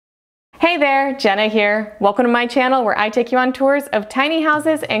Hey there, Jenna here. Welcome to my channel where I take you on tours of tiny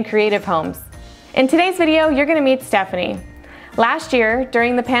houses and creative homes. In today's video, you're gonna meet Stefanie. Last year,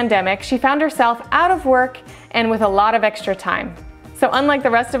 during the pandemic, she found herself out of work and with a lot of extra time. So unlike the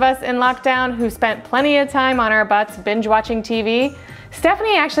rest of us in lockdown who spent plenty of time on our butts binge watching TV,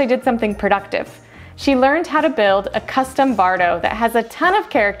 Stefanie actually did something productive. She learned how to build a custom Vardo that has a ton of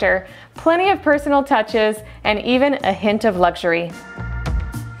character, plenty of personal touches, and even a hint of luxury.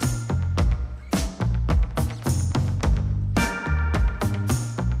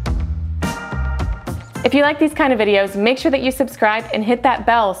 If you like these kind of videos, make sure that you subscribe and hit that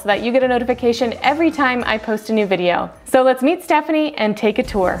bell so that you get a notification every time I post a new video. So let's meet Stefanie and take a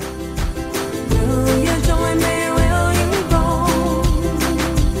tour.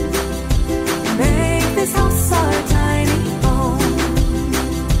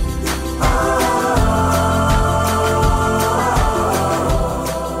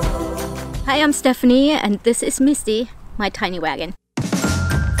 Hi, I'm Stefanie and this is Misty, my tiny wagon.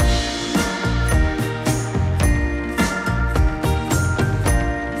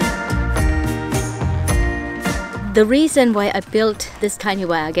 The reason why I built this tiny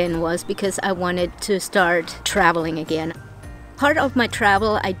wagon was because I wanted to start traveling again. Part of my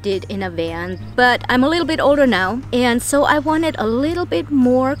travel I did in a van, but I'm a little bit older now, and so I wanted a little bit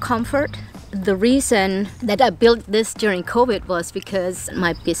more comfort. The reason that I built this during COVID was because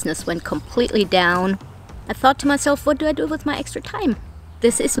my business went completely down. I thought to myself, what do I do with my extra time?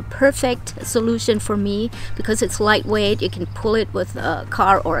 This is a perfect solution for me because it's lightweight. You can pull it with a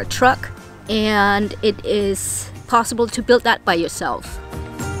car or a truck, and it is possible to build that by yourself.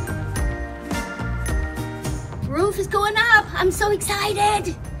 Roof is going up! I'm so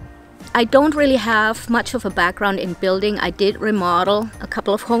excited! I don't really have much of a background in building. I did remodel a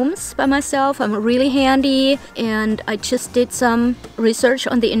couple of homes by myself. I'm really handy, and I just did some research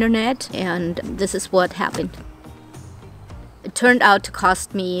on the internet, and this is what happened. It turned out to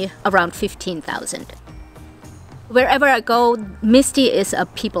cost me around $15,000. Wherever I go, Misty is a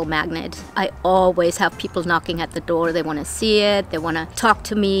people magnet. I always have people knocking at the door. They want to see it. They want to talk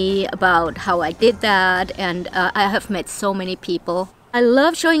to me about how I did that. And I have met so many people. I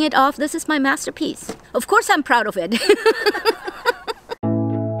love showing it off. This is my masterpiece. Of course, I'm proud of it.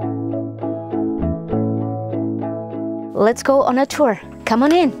 Let's go on a tour. Come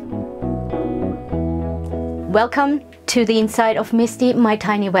on in. Welcome to the inside of Misty, my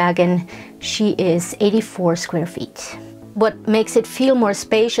tiny wagon. She is 84 square feet. What makes it feel more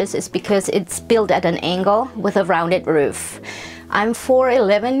spacious is because it's built at an angle with a rounded roof. I'm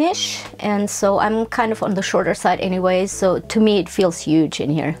 4'11"-ish, and so I'm kind of on the shorter side anyway, so to me it feels huge in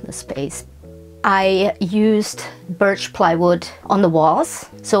here, the space. I used birch plywood on the walls,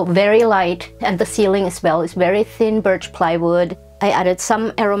 so very light, and the ceiling as well is very thin birch plywood. I added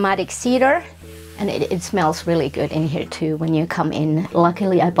some aromatic cedar, and it smells really good in here too when you come in.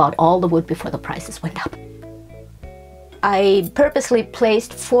 Luckily, I bought all the wood before the prices went up. I purposely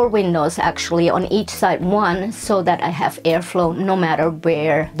placed 4 windows actually on each side, one so that I have airflow no matter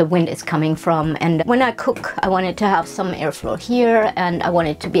where the wind is coming from. And when I cook, I wanted to have some airflow here, and I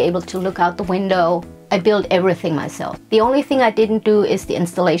wanted to be able to look out the window. I built everything myself. The only thing I didn't do is the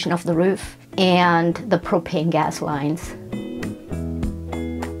installation of the roof and the propane gas lines.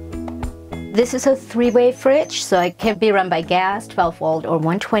 This is a 3-way fridge, so it can be run by gas, 12 volt or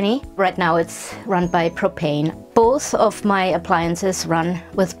 120. Right now it's run by propane. Both of my appliances run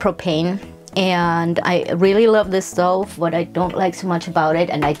with propane, and I really love this stove. What I don't like so much about it,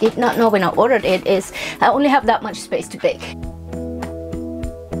 and I did not know when I ordered it, is I only have that much space to bake.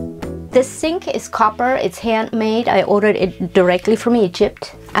 This sink is copper, it's handmade. I ordered it directly from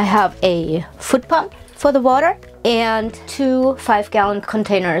Egypt. I have a foot pump for the water, and 2 5-gallon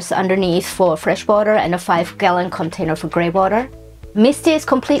containers underneath for fresh water and a 5-gallon container for gray water. Misty is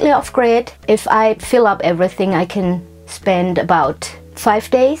completely off-grid. If I fill up everything, I can spend about 5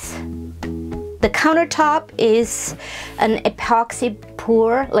 days. The countertop is an epoxy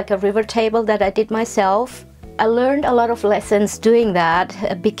pour, like a river table that I did myself. I learned a lot of lessons doing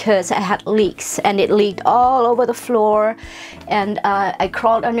that because I had leaks, and it leaked all over the floor, and I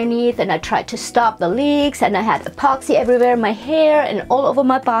crawled underneath and I tried to stop the leaks, and I had epoxy everywhere, my hair and all over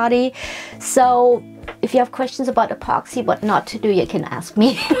my body. So if you have questions about epoxy, what not to do, you can ask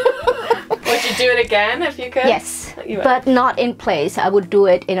me. Would you do it again if you could? Yes, but not in place. I would do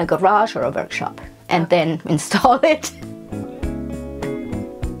it in a garage or a workshop and then install it.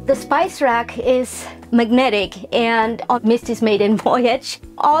 The spice rack is magnetic, and on Misty's maiden voyage,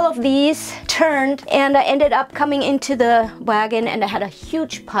 all of these turned, and I ended up coming into the wagon and I had a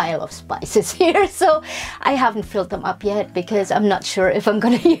huge pile of spices here. So I haven't filled them up yet because I'm not sure if I'm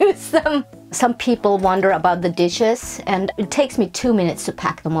gonna use them. Some people wonder about the dishes, and it takes me 2 minutes to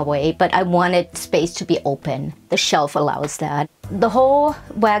pack them away, but I wanted space to be open. The shelf allows that. The whole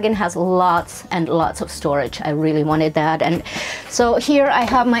wagon has lots and lots of storage. I really wanted that. And so here I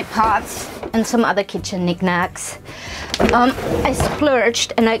have my pots and some other kitchen knickknacks. I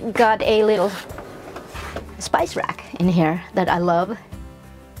splurged and I got a little spice rack in here that I love.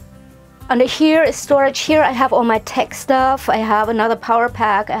 Under here is storage. Here I have all my tech stuff. I have another power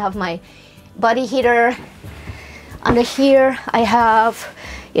pack. I have my body heater. Under here I have,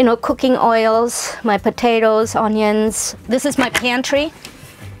 you know, cooking oils, my potatoes, onions. This is my pantry.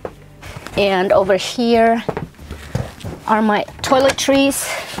 And over here are my toiletries.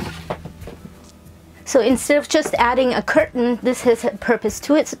 So instead of just adding a curtain, this has a purpose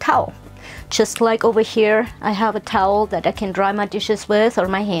too. It's a towel. Just like over here, I have a towel that I can dry my dishes with, or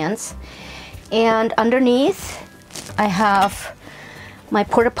my hands. And underneath, I have my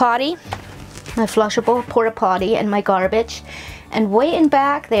porta potty, my flushable porta potty, and my garbage. And way in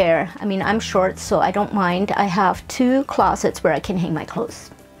back there, I mean, I'm short, so I don't mind, I have 2 closets where I can hang my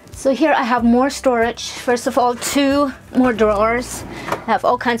clothes. So here I have more storage. First of all, 2 more drawers. I have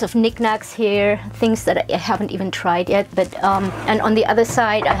all kinds of knickknacks here, things that I haven't even tried yet. But and on the other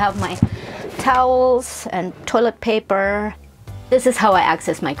side, I have my towels and toilet paper. This is how I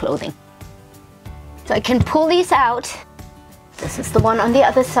access my clothing. So I can pull these out. This is the one on the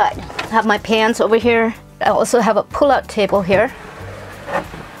other side. I have my pants over here. I also have a pull-out table here.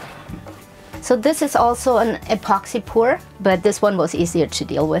 So this is also an epoxy pour, but this one was easier to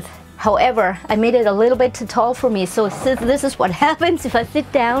deal with. However, I made it a little bit too tall for me, so this is what happens if I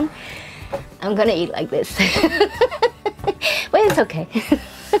sit down. I'm gonna eat like this. But it's okay.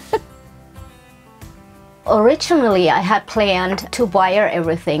 Originally, I had planned to wire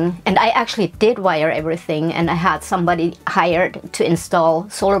everything, and I actually did wire everything, and I had somebody hired to install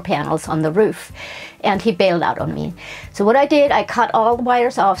solar panels on the roof, and he bailed out on me. So what I did, I cut all the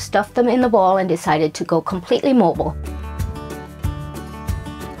wires off, stuffed them in the wall, and decided to go completely mobile.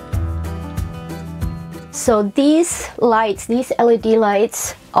 So these lights, these LED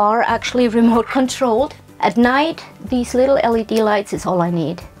lights, are actually remote controlled. At night, these little LED lights is all I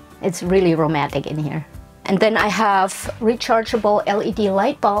need. It's really romantic in here. And then I have rechargeable LED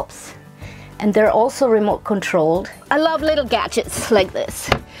light bulbs, and they're also remote controlled. I love little gadgets like this.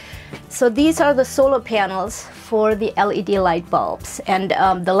 So these are the solar panels for the LED light bulbs, and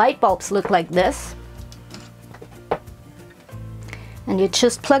the light bulbs look like this. And you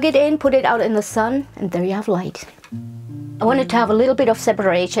just plug it in, put it out in the sun, and there you have light. I wanted to have a little bit of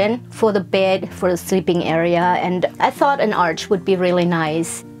separation for the bed, for the sleeping area, and I thought an arch would be really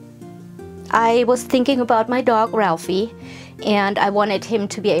nice. I was thinking about my dog, Ralphie, and I wanted him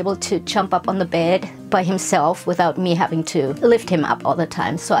to be able to jump up on the bed by himself without me having to lift him up all the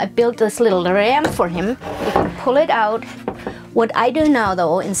time. So I built this little ramp for him. You can pull it out. What I do now,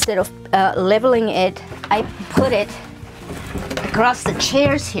 though, instead of leveling it, I put it across the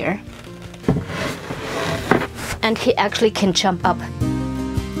chairs here, and he actually can jump up.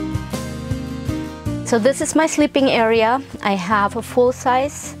 So this is my sleeping area. I have a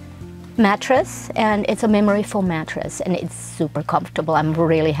full-size mattress, and it's a memory foam mattress, and it's super comfortable. I'm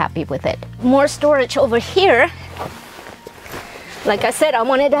really happy with it. More storage over here. Like I said, I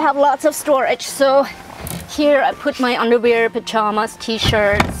wanted to have lots of storage, so here I put my underwear, pajamas,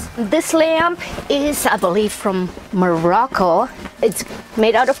 t-shirts. This lamp is, I believe, from Morocco. It's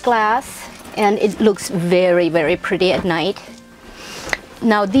made out of glass, and it looks very, very pretty at night.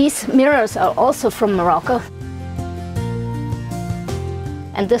 Now these mirrors are also from Morocco.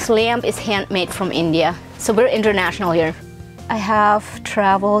 And this lamp is handmade from India. So we're international here. I have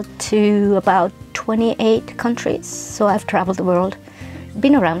traveled to about 28 countries. So I've traveled the world,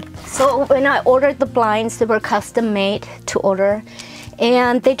 been around. So when I ordered the blinds, they were custom made to order.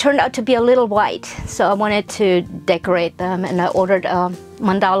 And they turned out to be a little white. So I wanted to decorate them, and I ordered a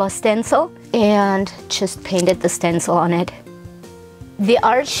mandala stencil and just painted the stencil on it. The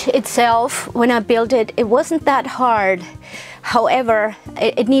arch itself, when I built it, it wasn't that hard. However,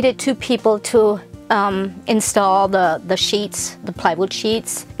 it needed 2 people to install the sheets, the plywood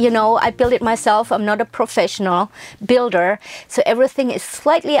sheets. You know, I built it myself. I'm not a professional builder, so everything is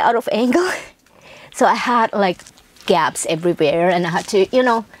slightly out of angle. So I had like gaps everywhere, and I had to, you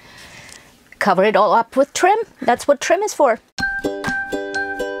know, cover it all up with trim. That's what trim is for.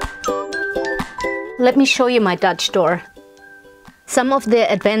 Let me show you my Dutch door. Some of the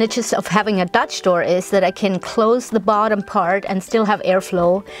advantages of having a Dutch door is that I can close the bottom part and still have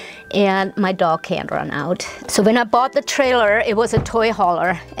airflow, and my dog can't run out. So when I bought the trailer, it was a toy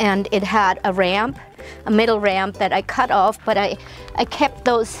hauler, and it had a ramp, a middle ramp that I cut off, but I kept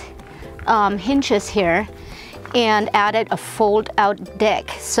those hinges here and added a fold-out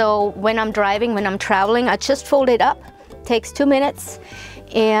deck. So when I'm driving, when I'm traveling, I just fold it up. It takes 2 minutes.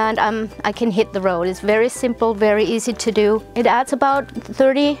 And I can hit the road. It's very simple, very easy to do. It adds about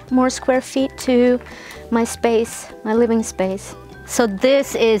 30 more square feet to my space, my living space. So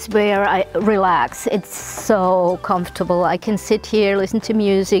this is where I relax. It's so comfortable. I can sit here, listen to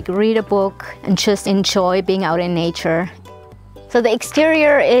music, read a book, and just enjoy being out in nature. So the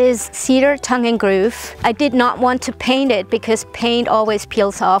exterior is cedar tongue and groove. I did not want to paint it because paint always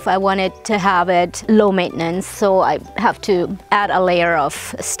peels off. I wanted to have it low maintenance, so I have to add a layer of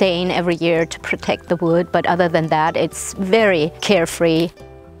stain every year to protect the wood, but other than that, it's very carefree.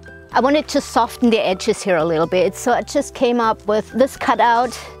 I wanted to soften the edges here a little bit, so I just came up with this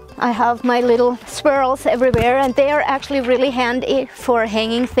cutout. I have my little swirls everywhere, and they are actually really handy for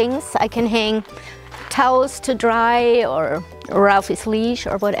hanging things. I can hang towels to dry or Ralphie's leash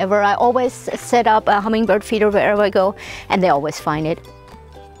or whatever. I always set up a hummingbird feeder wherever I go, and they always find it.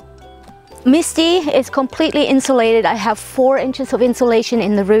 Misty is completely insulated. I have 4 inches of insulation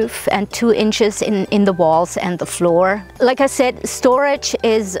in the roof and 2 inches in the walls and the floor. Like I said, storage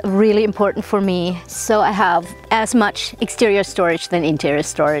is really important for me, so I have as much exterior storage than interior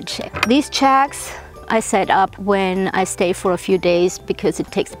storage. These jacks I set up when I stay for a few days because it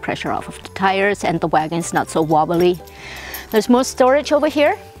takes the pressure off of the tires and the wagon is not so wobbly. There's more storage over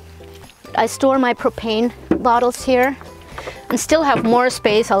here. I store my propane bottles here and still have more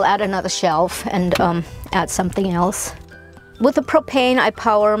space. I'll add another shelf and add something else. With the propane, I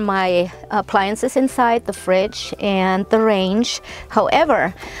power my appliances inside, the fridge and the range.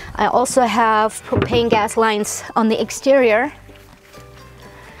 However, I also have propane gas lines on the exterior.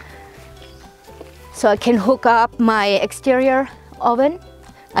 So I can hook up my exterior oven,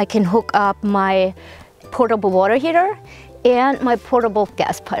 I can hook up my portable water heater and my portable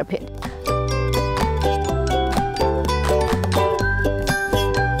gas fire pit.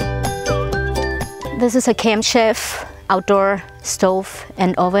 This is a Camp Chef outdoor stove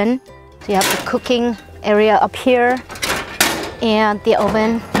and oven. So you have the cooking area up here and the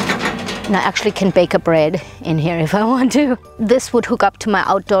oven. And I actually can bake a bread in here if I want to. This would hook up to my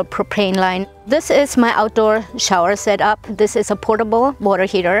outdoor propane line. This is my outdoor shower setup. This is a portable water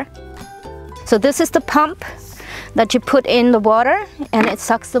heater. So this is the pump that you put in the water and it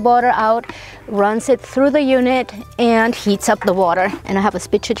sucks the water out, runs it through the unit and heats up the water. And I have a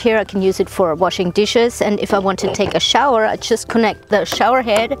spigot here. I can use it for washing dishes. And if I want to take a shower, I just connect the shower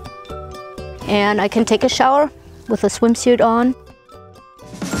head and I can take a shower with a swimsuit on.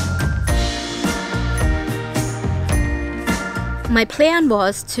 My plan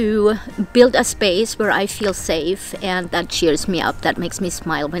was to build a space where I feel safe and that cheers me up, that makes me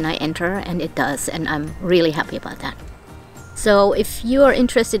smile when I enter, and it does, and I'm really happy about that. So if you are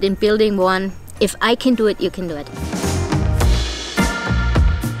interested in building one, if I can do it, you can do it.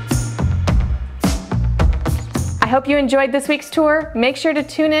 I hope you enjoyed this week's tour. Make sure to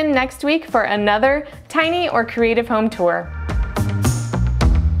tune in next week for another tiny or creative home tour.